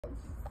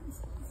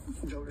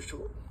Noticed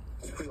who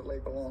the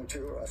leg belonged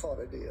to. I thought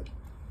I did.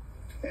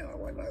 And I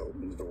went and I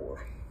opened the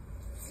door.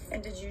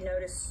 And did you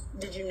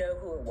know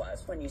who it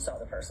was when you saw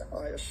the person?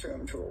 I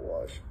assumed who it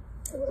was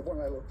when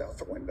I looked out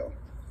the window.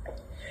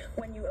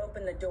 When you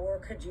opened the door,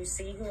 could you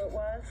see who it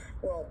was?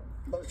 Well,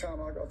 by the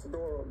time I got the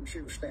door open,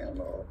 she was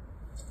standing up.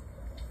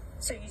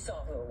 So you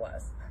saw who it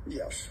was?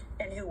 Yes.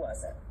 And who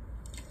was it?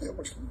 It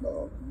was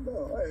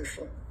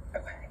Ashley.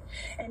 Okay.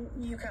 And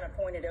you kind of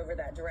pointed over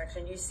that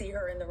direction. You see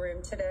her in the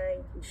room today?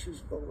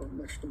 She's over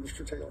next to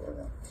Mr. Taylor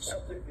now.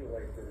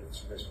 Stipulate that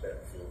it's Miss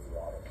Benfield's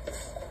daughter.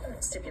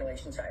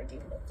 Stipulation to ID.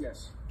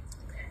 Yes.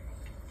 Okay.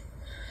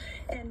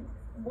 And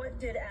what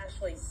did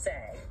Ashley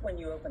say when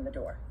you opened the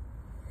door?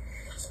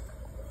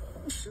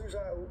 As soon as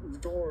I opened the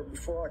door,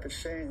 before I could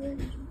say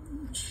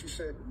anything, she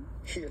said,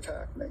 "He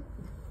attacked me."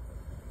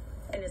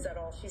 And is that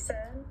all she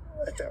said?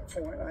 At that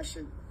point, I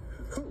said,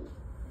 "Who?"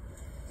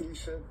 He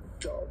said,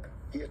 "Doug.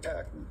 He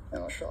attacked me,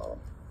 and I shot him."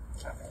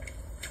 Okay.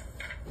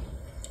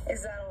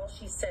 Is that all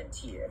she said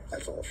to you?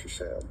 That's all she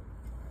said.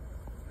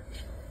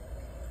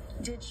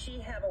 Did she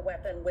have a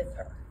weapon with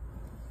her?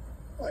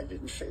 I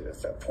didn't see it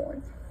at that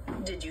point.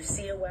 Did you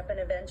see a weapon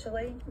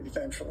eventually?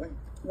 Eventually.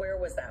 Where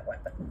was that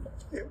weapon?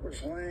 It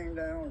was laying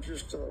down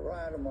just to the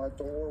right of my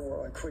door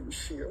where I couldn't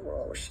see it where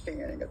I was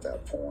standing at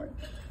that point.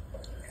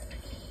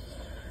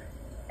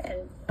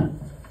 And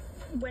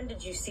when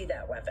did you see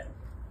that weapon?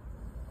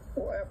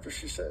 Well, after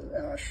she said,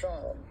 "And I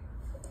shot him,"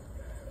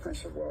 I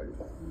said, "Well,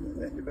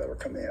 then you better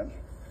come in."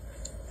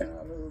 And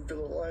I moved to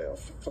the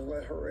left to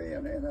let her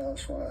in, and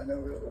that's when I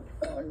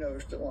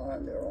noticed it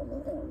lying there on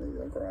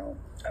the ground.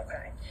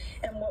 Okay.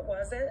 And what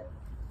was it?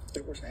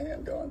 It was a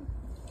handgun.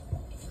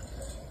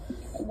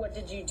 What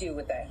did you do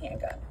with that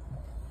handgun?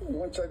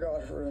 Once I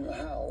got her in the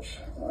house,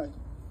 I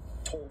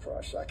told her,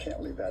 I said, "I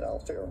can't leave that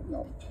out there."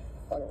 No,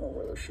 I don't know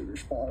whether she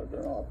responded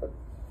or not, but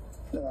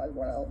then I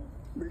went out,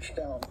 reached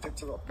down,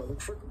 picked it up by the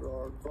trigger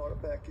guard, brought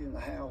it back in the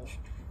house,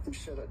 and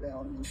set it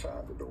down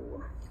inside the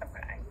door.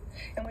 Okay.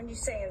 And when you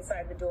say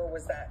inside the door,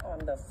 was that on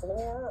the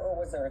floor or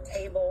was there a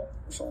table?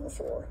 It was on the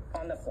floor.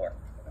 On the floor.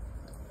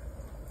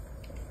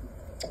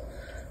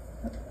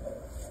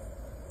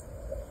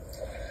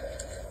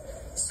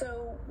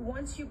 So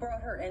once you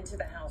brought her into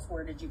the house,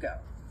 where did you go?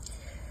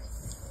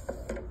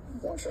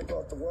 Once I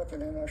brought the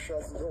weapon in, I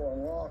shut the door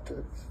and locked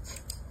it.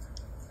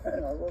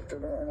 And I looked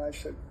at her and I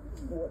said,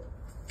 "What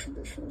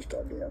condition is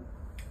Doug in?"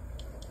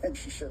 And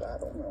she said, "I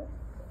don't know."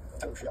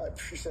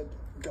 She said,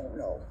 "Don't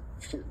know."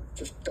 She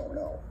just don't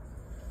know.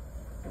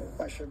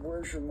 I said,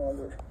 "Where's your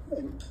mother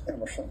and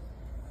Emerson?"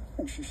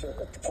 And she said,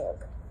 "At the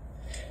park."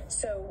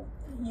 So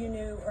you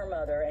knew her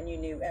mother and you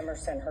knew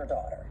Emerson, her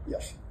daughter?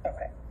 Yes.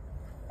 Okay.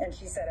 And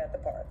she said at the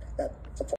park? At the park.